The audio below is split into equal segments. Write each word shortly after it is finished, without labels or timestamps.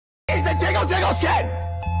the jiggle jiggle skin?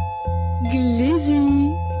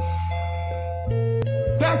 Glizzy.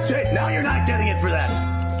 That's it. Now you're not getting it for that.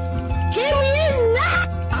 Give me that!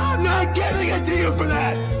 I'm not giving it to you for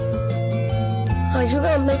that. Are you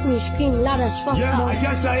gonna make me scream loud as fuck? Yeah, bro? I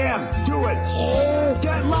guess I am. Do it.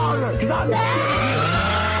 Get louder, cause I'm not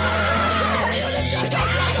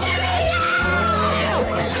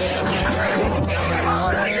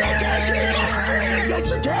Get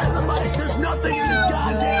your cat on the mic. There's nothing in this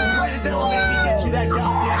goddamn planet that'll make me get you that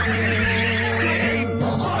goddamn scream.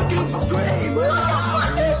 Fucking scream.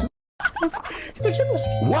 The jiggle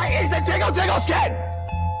skin. What is the jiggle jiggle skin?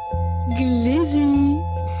 Glizzy.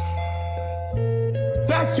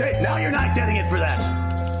 That's it. Now you're not getting it for that.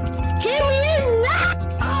 Give me that!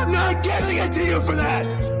 I'm not giving it to you for that.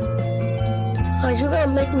 Are you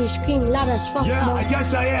gonna make me scream loud as fuck? Yeah, bro? I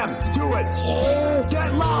guess I am. Do it.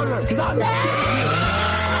 Get louder, cause I'm not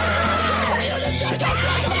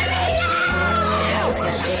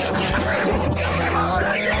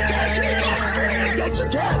Get your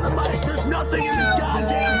cat on the mic. There's nothing in this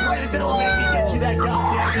goddamn planet that'll make me get you that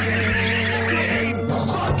goddamn scream.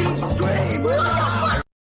 Fucking scream.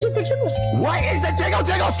 The jiggle skin. What is the jiggle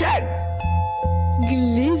jiggle skin?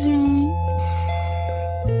 Glizzy.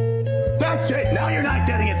 That's it. Now you're not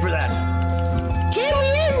getting it for that. Give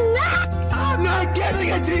me that! I'm not giving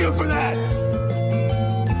it to you for that.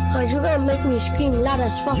 Are you gonna make me scream loud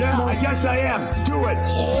as fuck? Yeah, bro? I guess I am. Do it.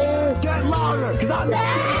 Get louder, cause I'm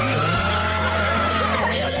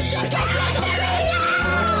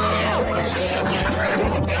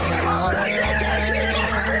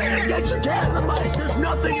Get your cat on the mic. There's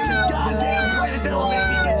nothing in this goddamn planet that'll make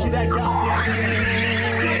me get you that goddamn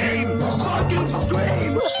scream. Fucking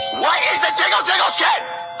scream. What is the jiggle jiggle skin?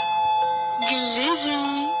 Glizzy.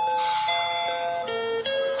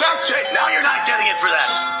 That's it. Now you're not getting it for that.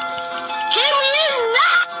 Give me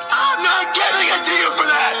that! I'm not giving it to you for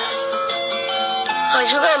that. Are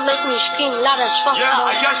you gonna make me scream loud as fuck? Yeah, bro?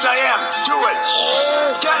 I guess I am. Do it.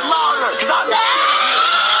 Get louder, cause I'm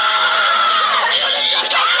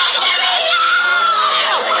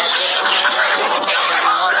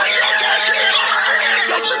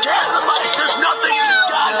Get your cat on the mic. There's nothing in this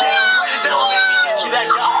goddamn planet that'll make me get you that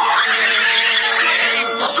goddamn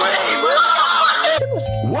scream.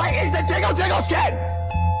 What is the jiggle jiggle skin?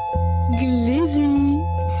 Glizzy.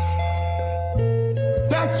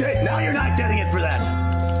 That's it. Now you're not getting it for that.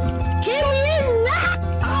 Give me that!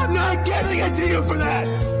 I'm not giving it to you for that.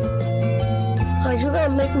 Are you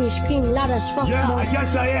gonna make me scream loud as fuck? Yeah, bro? I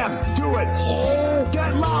guess I am. Do it.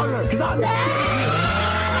 Get louder, cause I'm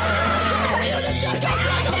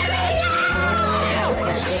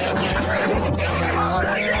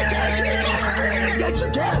Get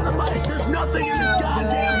your cat on the mic. There's nothing in this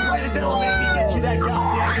goddamn planet that'll make me get you that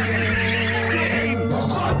goddamn scream.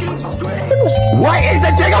 Fucking scream. What is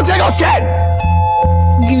the jiggle jiggle skin?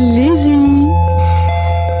 Glizzy.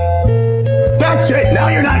 That's it. Now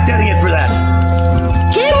you're not getting it for that.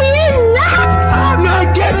 Give me that! I'm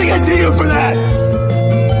not giving it to you for that.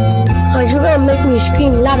 Are you gonna make me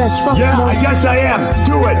scream loud as fuck? Yeah, bro? I guess I am.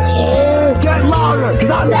 Do it. Get louder, cause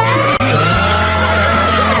I'm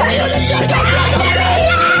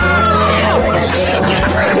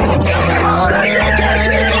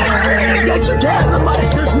Get your cat on the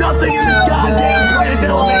mic. There's nothing in this goddamn planet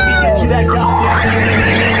that'll make me get you that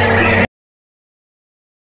goddamn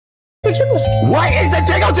The jiggle skin. What is the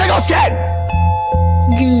jiggle jiggle skin?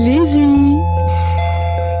 Glizzy.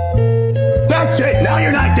 That's it. Now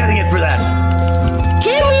you're not getting it for that.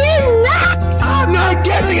 Give me that! I'm not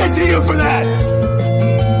giving it to you for that.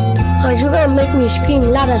 Are you gonna make me scream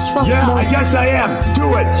loud as fuck? Yeah, bro? I guess I am.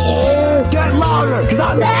 Do it. Get louder, cause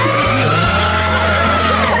I'm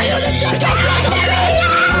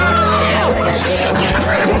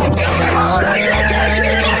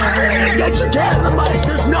Get your cat on the mic.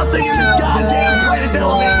 There's nothing in this goddamn planet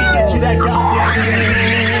that'll make me get you that goddamn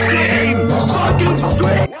scream. Fucking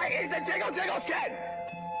scream. What is the jiggle jiggle skin?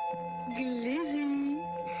 Glizzy.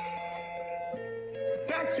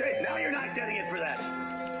 That's it. Now you're not getting it for that.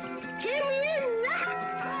 Give me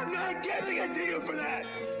that! I'm not giving it to you for that.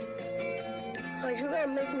 Are you gonna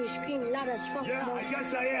make me scream loud as fuck? Yeah, bro? I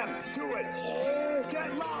guess I am. Do it.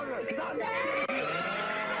 Get louder, cause I'm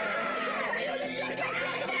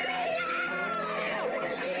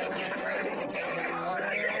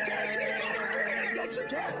Get your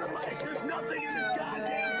cat on the mic. There's nothing in this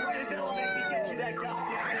goddamn planet that'll make me get you that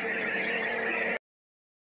goddamn